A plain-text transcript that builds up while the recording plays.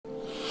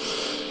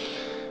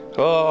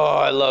Oh,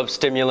 I love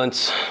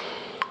stimulants.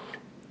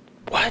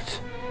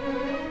 What?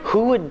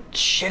 Who would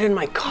shit in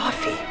my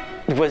coffee?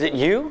 Was it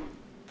you?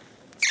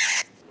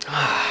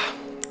 Ah,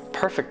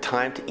 perfect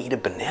time to eat a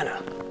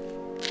banana.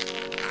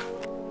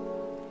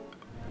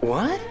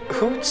 What?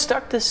 Who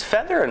stuck this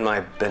feather in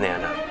my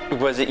banana?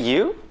 Was it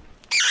you?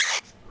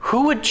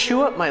 Who would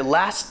chew up my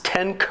last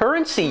 10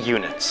 currency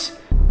units?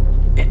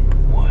 It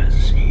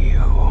was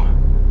you.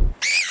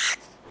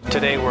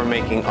 Today we're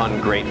making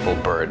Ungrateful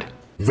Bird.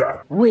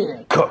 That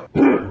will cook.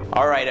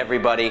 Alright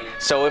everybody,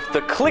 so if the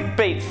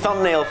clickbait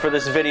thumbnail for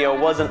this video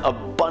wasn't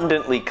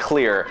abundantly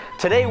clear,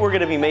 today we're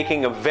going to be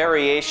making a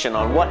variation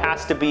on what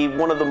has to be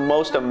one of the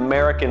most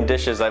American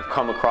dishes I've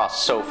come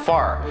across so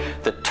far,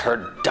 the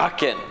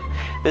turducken.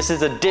 This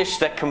is a dish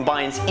that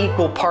combines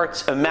equal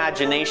parts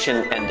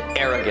imagination and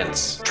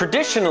arrogance.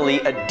 Traditionally,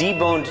 a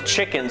deboned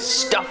chicken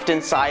stuffed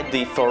inside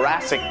the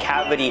thoracic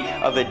cavity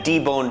of a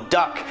deboned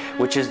duck,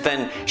 which is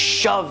then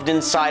shoved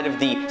inside of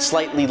the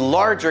slightly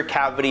larger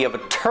cavity of a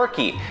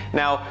turkey.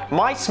 Now,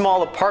 my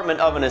small apartment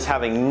oven is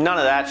having none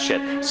of that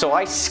shit, so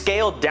I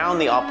scaled down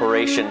the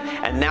operation,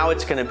 and now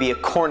it's going to be a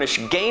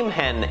Cornish game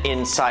hen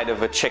inside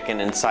of a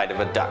chicken inside of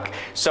a duck.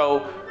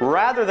 So,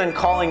 rather than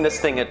calling this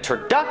thing a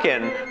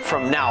turducken,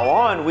 from now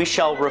on we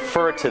shall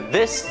refer to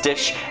this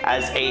dish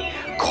as a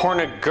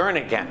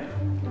Cornish-amen.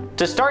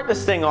 To start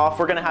this thing off,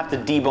 we're going to have to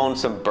debone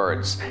some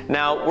birds.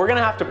 Now, we're going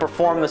to have to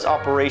perform this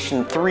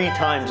operation 3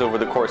 times over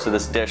the course of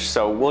this dish,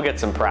 so we'll get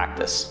some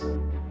practice.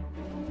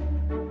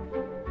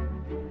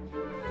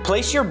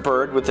 Place your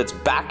bird with its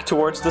back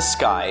towards the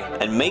sky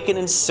and make an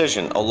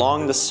incision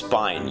along the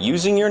spine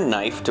using your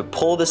knife to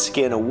pull the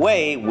skin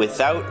away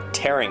without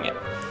tearing it.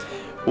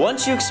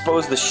 Once you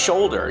expose the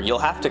shoulder, you'll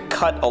have to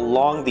cut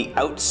along the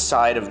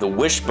outside of the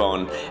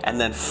wishbone and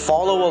then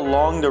follow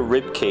along the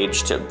rib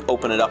cage to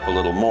open it up a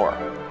little more.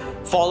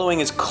 Following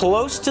as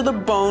close to the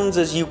bones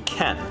as you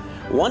can.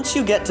 Once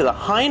you get to the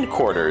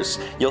hindquarters,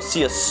 you'll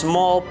see a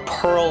small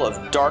pearl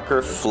of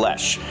darker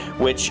flesh,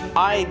 which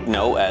I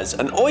know as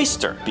an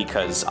oyster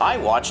because I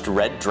watched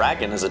Red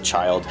Dragon as a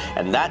child,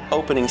 and that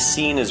opening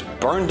scene is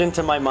burned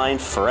into my mind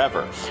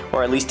forever,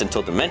 or at least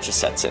until dementia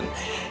sets in.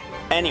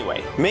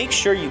 Anyway, make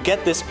sure you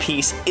get this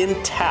piece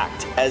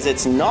intact, as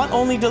it's not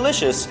only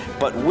delicious,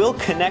 but will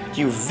connect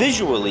you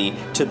visually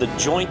to the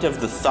joint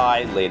of the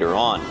thigh later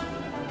on.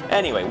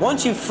 Anyway,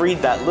 once you've freed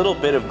that little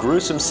bit of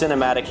gruesome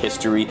cinematic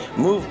history,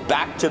 move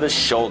back to the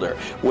shoulder,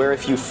 where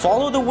if you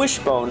follow the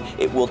wishbone,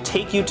 it will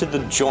take you to the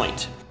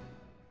joint.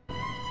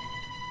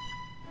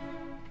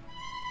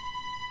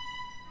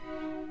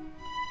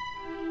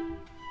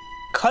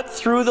 Cut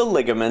through the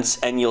ligaments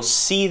and you'll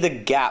see the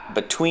gap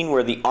between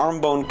where the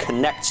arm bone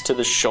connects to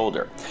the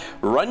shoulder.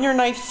 Run your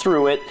knife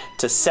through it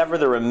to sever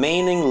the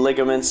remaining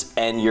ligaments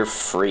and you're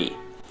free.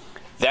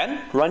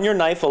 Then run your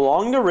knife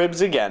along the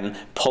ribs again,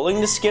 pulling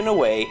the skin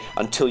away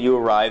until you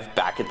arrive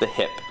back at the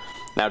hip.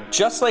 Now,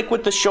 just like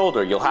with the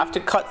shoulder, you'll have to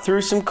cut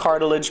through some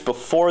cartilage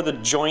before the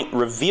joint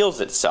reveals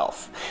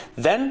itself.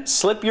 Then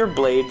slip your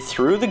blade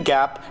through the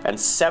gap and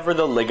sever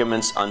the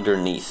ligaments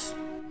underneath.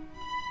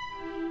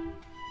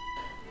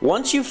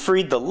 Once you've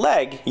freed the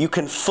leg, you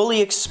can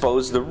fully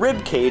expose the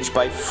rib cage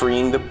by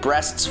freeing the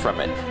breasts from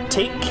it.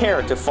 Take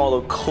care to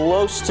follow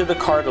close to the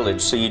cartilage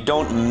so you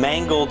don't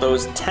mangle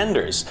those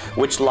tenders,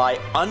 which lie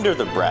under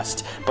the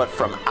breast, but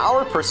from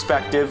our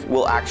perspective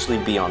will actually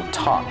be on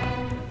top.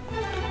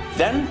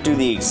 Then do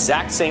the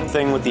exact same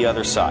thing with the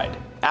other side.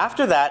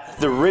 After that,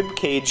 the rib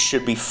cage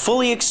should be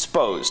fully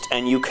exposed,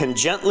 and you can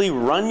gently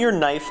run your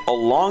knife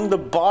along the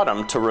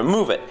bottom to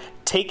remove it,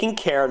 taking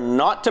care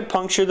not to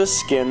puncture the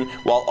skin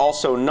while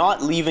also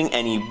not leaving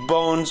any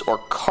bones or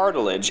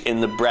cartilage in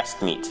the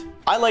breast meat.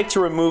 I like to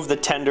remove the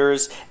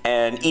tenders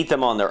and eat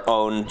them on their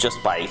own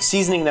just by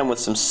seasoning them with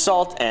some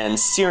salt and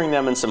searing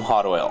them in some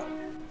hot oil.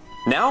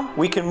 Now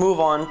we can move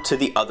on to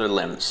the other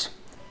limbs.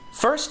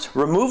 First,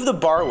 remove the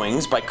bar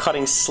wings by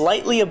cutting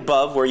slightly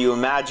above where you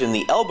imagine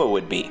the elbow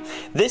would be.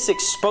 This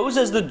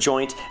exposes the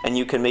joint and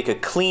you can make a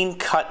clean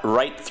cut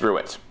right through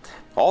it.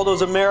 All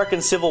those American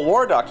Civil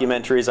War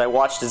documentaries I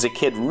watched as a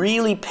kid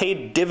really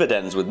paid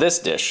dividends with this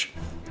dish.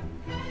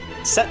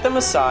 Set them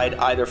aside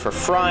either for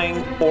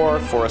frying or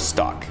for a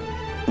stock.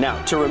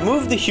 Now, to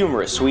remove the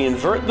humerus, we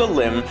invert the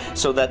limb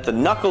so that the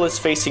knuckle is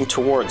facing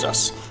towards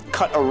us.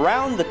 Cut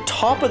around the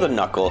top of the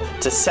knuckle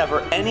to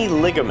sever any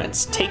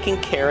ligaments, taking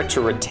care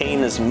to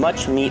retain as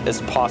much meat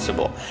as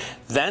possible.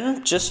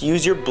 Then, just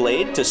use your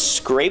blade to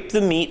scrape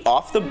the meat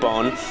off the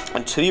bone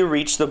until you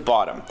reach the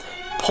bottom.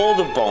 Pull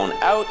the bone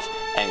out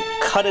and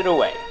cut it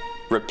away.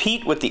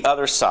 Repeat with the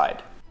other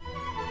side.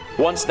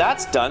 Once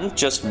that's done,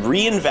 just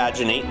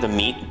re-invaginate the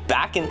meat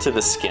back into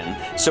the skin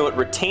so it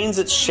retains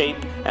its shape,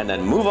 and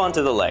then move on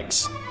to the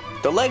legs.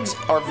 The legs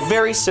are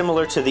very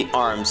similar to the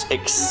arms,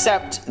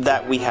 except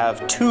that we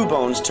have 2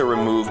 bones to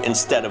remove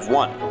instead of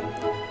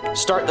 1.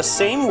 Start the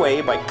same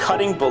way by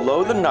cutting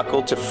below the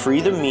knuckle to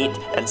free the meat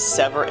and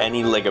sever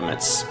any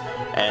ligaments.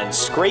 And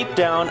scrape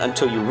down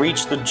until you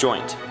reach the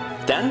joint.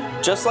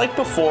 Then, just like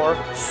before,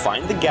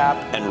 find the gap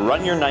and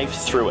run your knife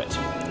through it.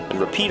 and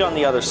repeat on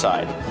the other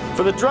side.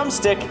 For the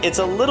drumstick, it's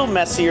a little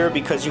messier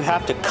because you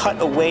have to cut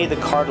away the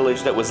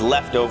cartilage that was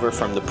left over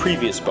from the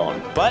previous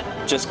bone. But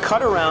just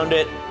cut around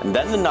it, and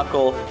then the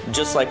knuckle,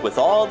 just like with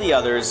all the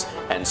others,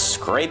 and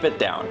scrape it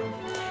down.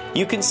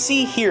 You can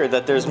see here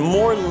that there's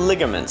more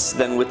ligaments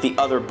than with the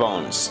other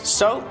bones.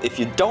 So if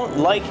you don't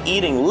like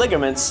eating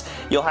ligaments,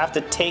 you'll have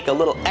to take a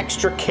little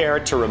extra care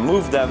to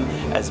remove them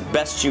as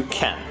best you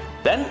can.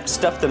 Then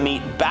stuff the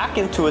meat back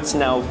into its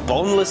now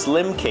boneless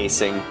limb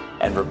casing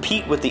and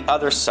repeat with the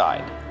other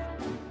side.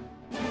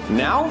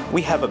 Now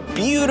we have a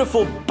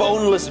beautiful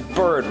boneless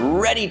bird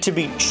ready to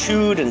be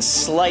chewed and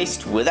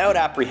sliced without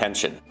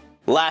apprehension.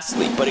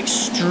 Lastly, but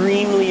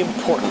extremely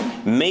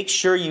important, make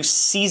sure you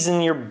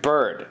season your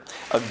bird.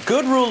 A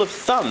good rule of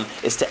thumb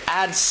is to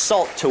add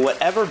salt to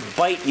whatever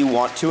bite you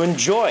want to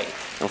enjoy.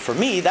 And for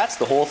me, that's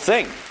the whole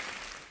thing.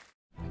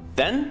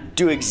 Then,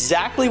 do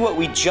exactly what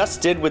we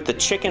just did with the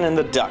chicken and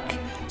the duck.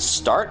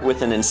 Start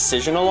with an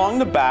incision along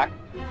the back,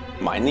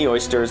 mind the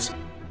oysters.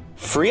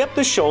 Free up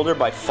the shoulder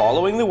by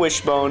following the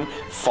wishbone,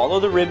 follow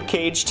the rib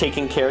cage,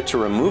 taking care to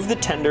remove the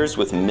tenders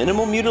with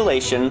minimal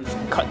mutilation,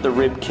 cut the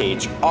rib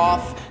cage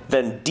off,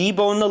 then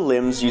debone the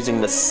limbs using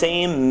the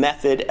same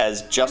method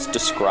as just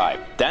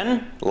described.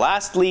 Then,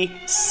 lastly,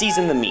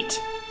 season the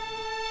meat.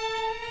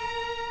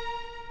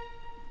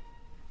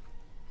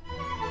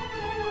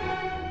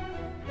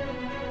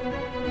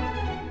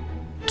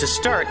 To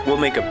start, we'll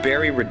make a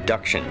berry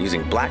reduction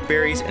using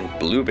blackberries and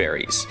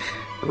blueberries.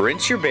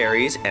 Rinse your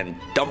berries and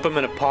dump them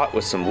in a pot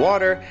with some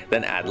water,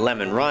 then add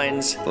lemon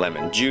rinds,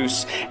 lemon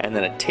juice, and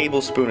then a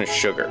tablespoon of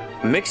sugar.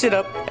 Mix it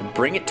up and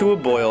bring it to a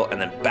boil and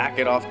then back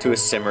it off to a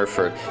simmer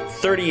for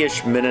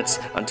 30-ish minutes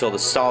until the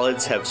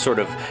solids have sort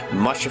of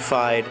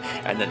mushified,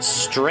 and then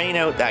strain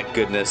out that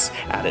goodness,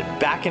 add it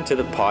back into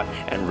the pot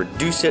and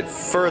reduce it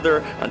further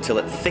until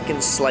it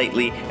thickens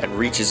slightly and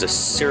reaches a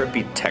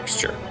syrupy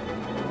texture.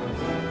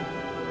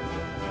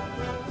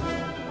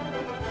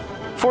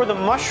 For the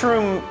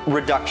mushroom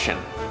reduction,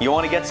 you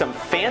want to get some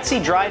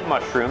fancy dried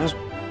mushrooms,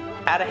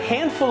 add a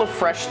handful of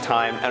fresh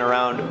thyme and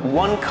around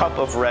 1 cup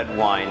of red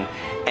wine,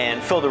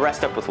 and fill the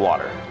rest up with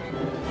water.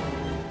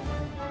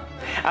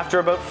 After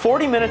about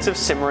 40 minutes of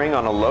simmering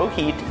on a low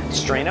heat,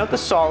 strain out the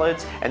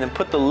solids and then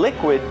put the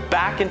liquid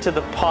back into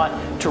the pot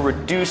to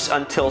reduce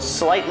until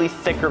slightly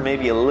thicker,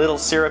 maybe a little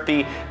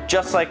syrupy,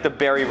 just like the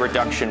berry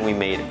reduction we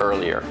made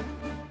earlier.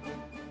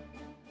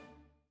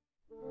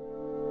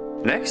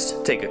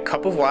 Next, take a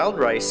cup of wild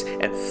rice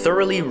and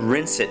thoroughly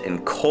rinse it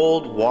in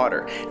cold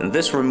water. And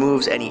this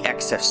removes any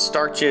excess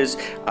starches,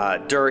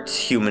 dirt,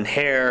 human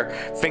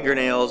hair,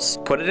 fingernails.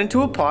 Put it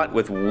into a pot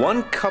with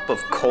 1 cup of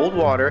cold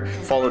water,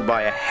 followed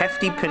by a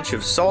hefty pinch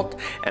of salt,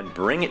 and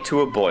bring it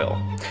to a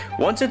boil.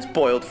 Once it's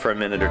boiled for a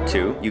minute or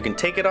two, you can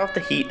take it off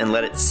the heat and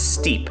let it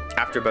steep.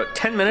 After about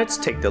 10 minutes,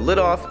 take the lid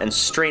off and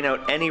strain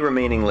out any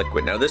remaining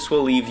liquid. Now this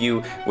will leave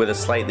you with a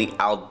slightly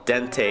al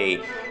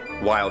dente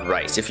wild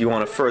rice. If you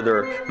want to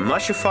further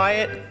mushify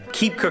it,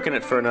 keep cooking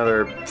it for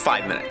another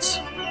 5 minutes.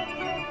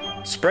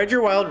 Spread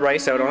your wild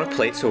rice out on a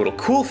plate so it'll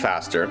cool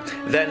faster,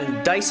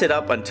 then dice it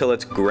up until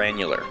it's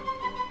granular.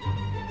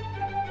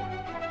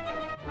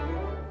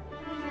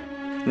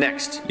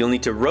 Next, you'll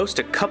need to roast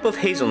a cup of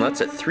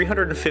hazelnuts at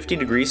 350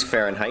 degrees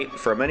Fahrenheit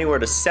from anywhere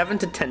to 7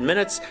 to 10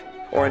 minutes,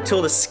 or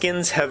until the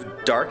skins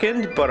have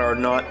darkened but are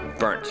not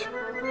burnt.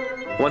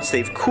 Once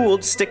they've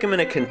cooled, stick them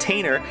in a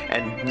container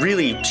and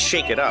really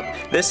shake it up.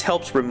 This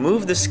helps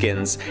remove the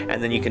skins,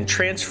 and then you can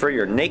transfer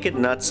your naked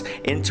nuts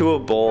into a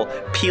bowl,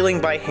 peeling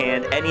by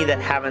hand any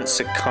that haven't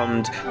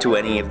succumbed to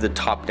any of the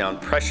top-down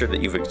pressure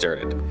that you've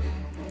exerted.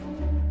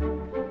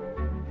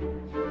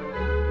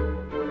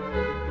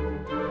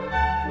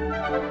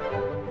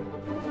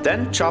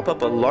 Then chop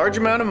up a large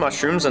amount of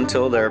mushrooms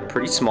until they're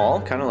pretty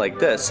small, kind of like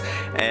this,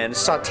 and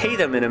saute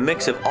them in a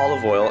mix of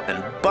olive oil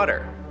and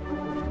butter.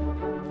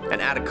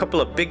 And add a couple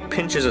of big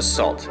pinches of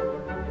salt,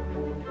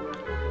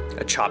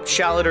 a chopped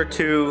shallot or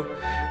two,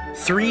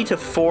 3 to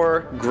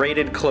 4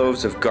 grated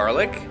cloves of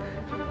garlic,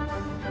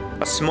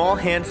 a small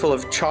handful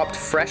of chopped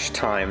fresh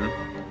thyme,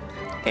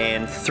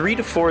 and 3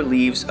 to 4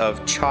 leaves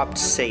of chopped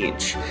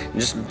sage. And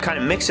just kind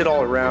of mix it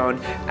all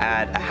around,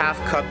 add a half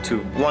cup to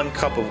 1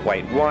 cup of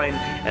white wine,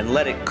 and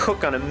let it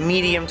cook on a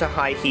medium to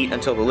high heat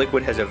until the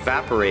liquid has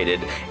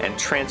evaporated, and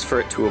transfer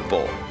it to a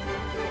bowl.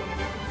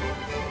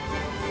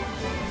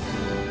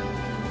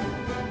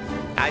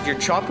 Add your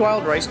chopped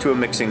wild rice to a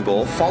mixing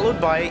bowl,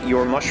 followed by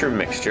your mushroom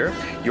mixture,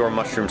 your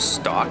mushroom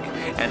stock,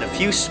 and a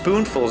few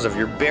spoonfuls of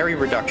your berry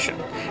reduction.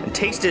 And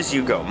taste as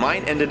you go.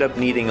 Mine ended up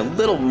needing a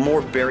little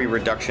more berry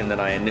reduction than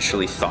I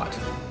initially thought.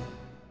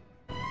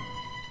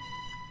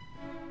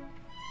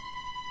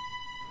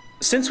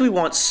 Since we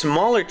want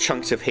smaller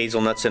chunks of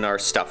hazelnuts in our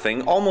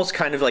stuffing, almost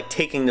kind of like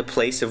taking the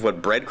place of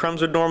what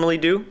breadcrumbs would normally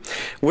do,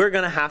 we're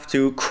going to have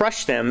to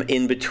crush them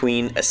in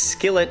between a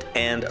skillet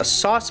and a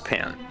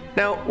saucepan.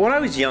 Now, when I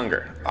was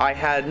younger, I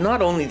had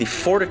not only the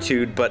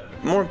fortitude, but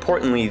more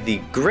importantly, the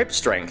grip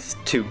strength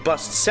to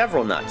bust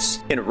several nuts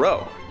in a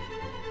row.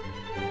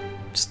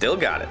 Still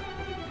got it.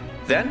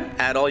 Then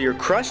add all your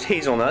crushed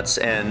hazelnuts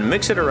and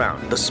mix it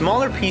around. The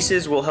smaller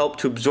pieces will help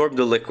to absorb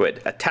the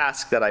liquid, a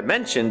task that I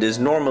mentioned is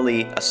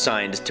normally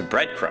assigned to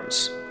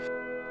breadcrumbs.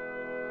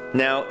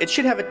 Now, it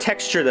should have a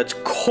texture that's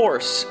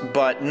coarse,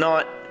 but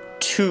not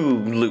too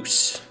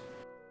loose.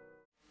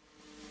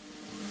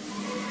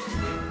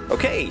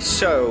 Okay,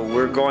 so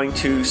we're going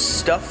to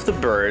stuff the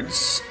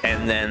birds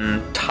and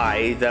then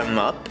tie them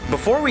up.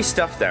 Before we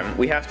stuff them,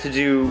 we have to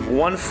do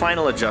one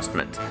final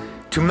adjustment.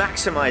 To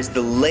maximize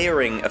the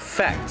layering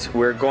effect,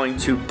 we're going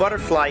to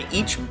butterfly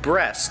each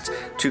breast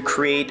to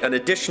create an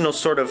additional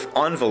sort of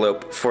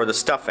envelope for the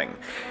stuffing,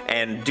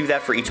 and do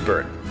that for each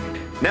bird.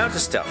 Now to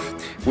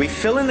stuff. We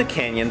fill in the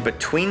canyon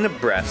between the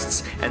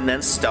breasts and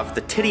then stuff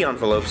the titty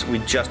envelopes we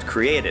just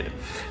created.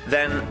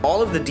 Then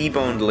all of the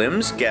deboned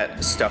limbs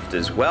get stuffed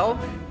as well,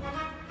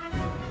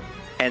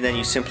 and then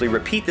you simply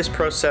repeat this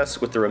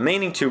process with the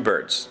remaining 2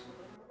 birds.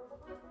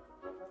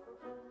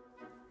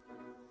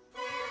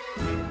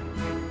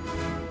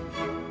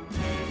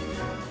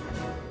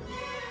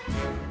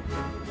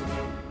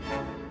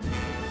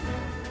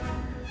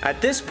 At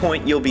this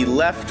point, you'll be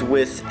left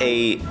with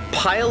a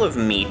pile of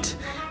meat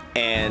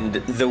and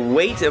the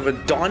weight of a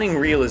dawning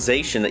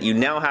realization that you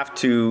now have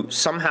to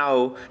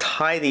somehow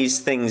tie these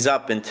things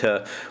up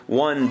into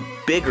one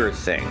bigger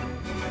thing.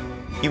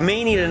 You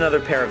may need another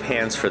pair of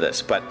hands for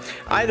this, but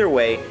either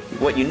way,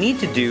 what you need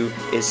to do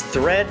is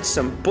thread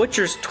some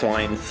butcher's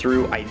twine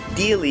through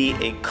ideally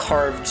a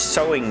carved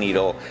sewing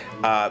needle,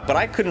 but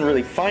I couldn't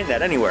really find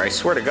that anywhere, I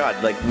swear to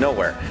God, like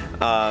nowhere.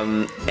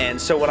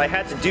 And so what I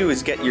had to do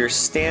is get your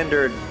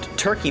standard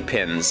turkey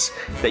pins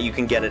that you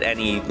can get at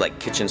any like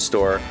kitchen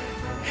store,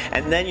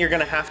 and then you're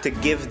gonna have to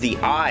give the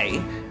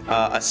eye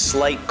a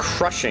slight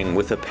crushing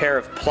with a pair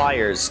of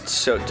pliers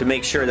to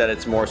make sure that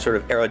it's more sort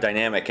of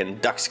aerodynamic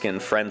and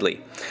duckskin friendly.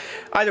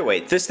 Either way,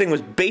 this thing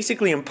was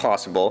basically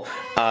impossible,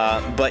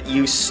 but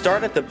you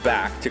start at the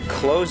back to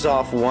close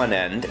off one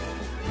end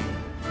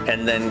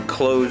and then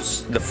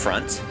close the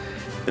front.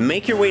 Then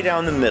make your way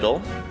down the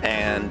middle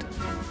and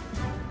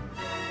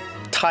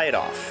tie it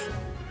off.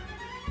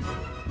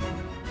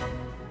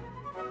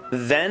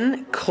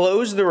 Then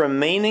close the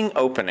remaining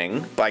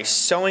opening by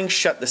sewing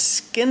shut the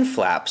skin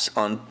flaps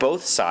on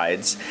both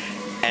sides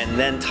and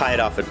then tie it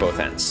off at both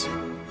ends.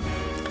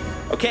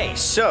 Okay,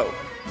 so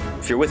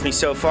if you're with me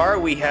so far,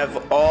 we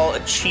have all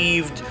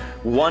achieved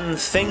one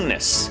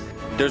thingness.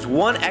 There's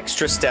one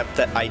extra step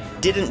that I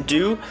didn't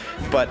do,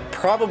 but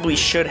probably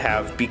should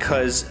have,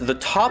 because the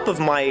top of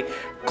my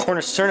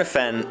Cornish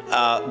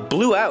Turducken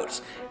blew out.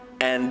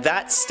 And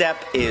that step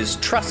is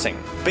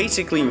trussing,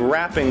 basically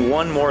wrapping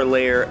one more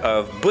layer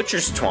of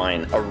butcher's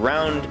twine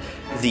around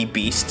the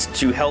beast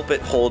to help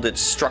it hold its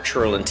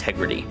structural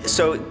integrity.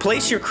 So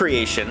place your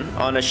creation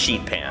on a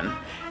sheet pan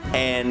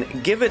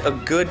and give it a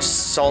good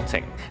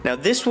salting. Now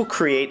this will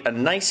create a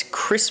nice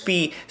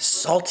crispy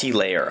salty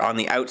layer on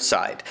the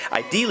outside,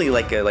 ideally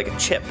like a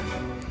chip.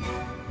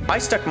 I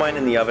stuck mine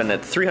in the oven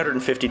at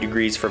 350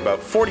 degrees for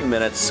about 40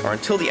 minutes, or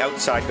until the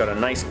outside got a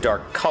nice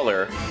dark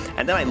color,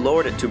 and then I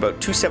lowered it to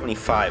about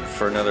 275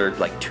 for another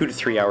like 2 to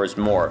 3 hours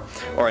more,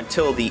 or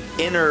until the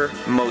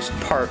innermost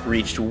part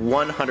reached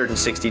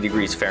 160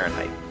 degrees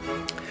Fahrenheit.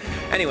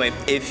 Anyway,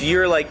 if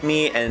you're like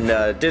me and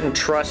didn't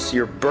truss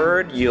your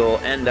bird, you'll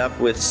end up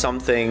with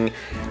something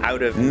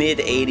out of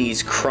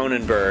mid-80s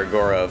Cronenberg,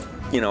 or of,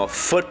 you know, a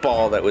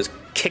football that was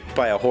kicked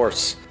by a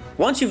horse.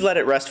 Once you've let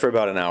it rest for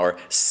about an hour,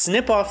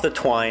 snip off the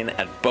twine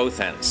at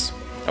both ends.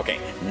 Okay,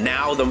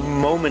 now the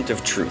moment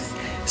of truth.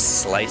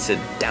 Slice it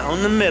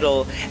down the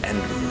middle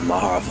and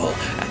marvel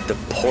at the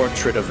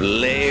portrait of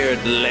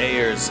layered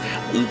layers.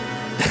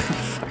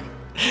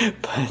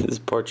 This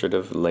portrait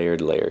of layered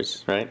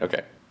layers, right?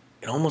 Okay.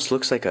 It almost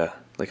looks like a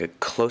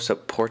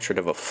close-up portrait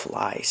of a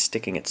fly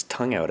sticking its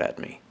tongue out at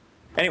me.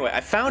 Anyway,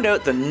 I found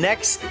out the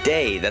next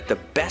day that the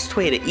best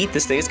way to eat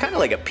this thing is kind of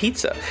like a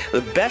pizza. The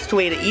best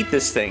way to eat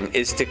this thing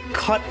is to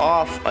cut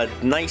off a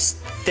nice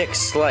thick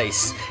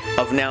slice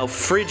of now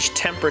fridge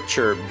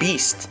temperature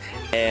beast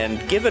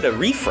and give it a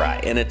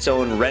refry in its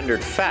own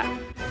rendered fat.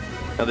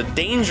 Now the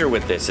danger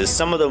with this is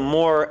some of the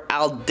more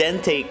al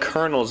dente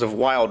kernels of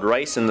wild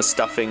rice in the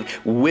stuffing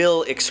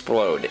will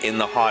explode in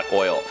the hot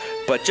oil.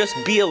 But just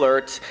be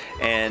alert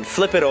and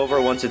flip it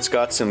over once it's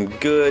got some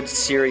good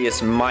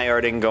serious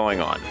Maillarding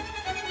going on.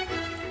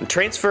 And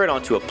transfer it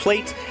onto a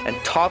plate and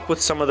top with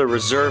some of the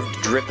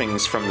reserved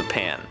drippings from the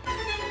pan.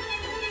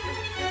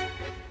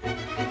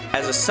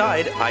 As a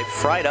side, I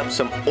fried up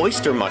some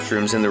oyster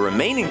mushrooms in the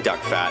remaining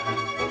duck fat.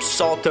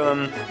 Salt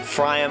them,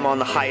 fry them on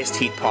the highest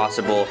heat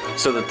possible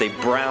so that they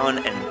brown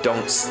and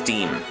don't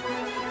steam.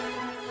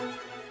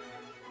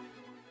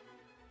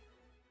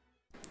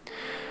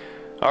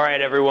 All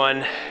right,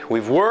 everyone,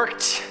 we've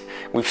worked,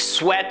 we've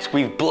sweat,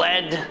 we've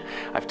bled,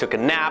 I've took a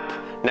nap.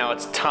 Now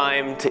it's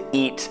time to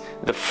eat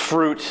the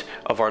fruit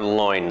of our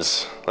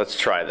loins. Let's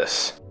try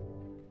this.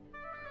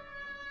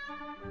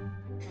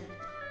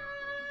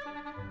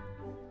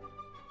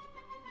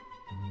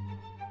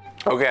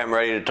 Okay, I'm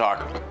ready to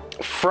talk.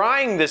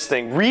 Frying this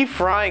thing,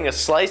 refrying a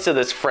slice of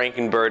this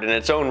Frankenbird in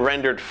its own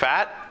rendered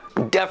fat,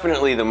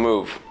 Definitely the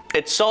move.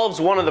 It solves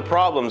one of the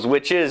problems,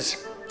 which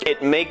is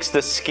it makes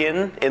the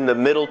skin in the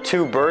middle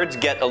two birds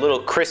get a little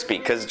crispy,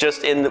 because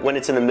just when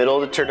it's in the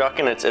middle of the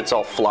turducken, it's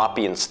all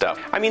floppy and stuff.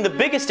 I mean, the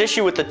biggest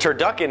issue with the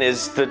turducken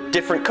is the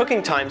different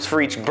cooking times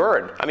for each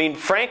bird. I mean,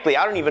 frankly,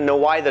 I don't even know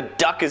why the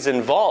duck is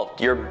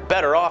involved. You're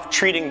better off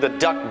treating the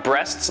duck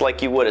breasts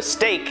like you would a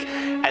steak,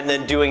 and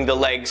then doing the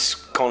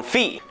legs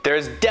confit.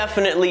 There's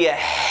definitely a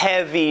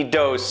heavy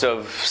dose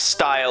of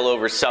style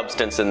over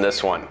substance in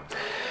this one.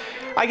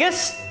 I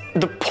guess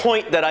the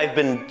point that I've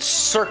been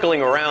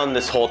circling around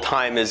this whole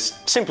time is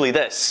simply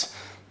this.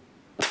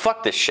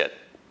 Fuck this shit.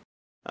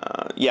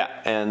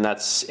 Yeah, and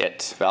that's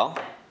it. Val?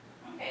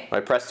 Okay. Do I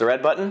press the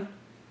red button?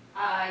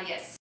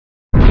 Yes.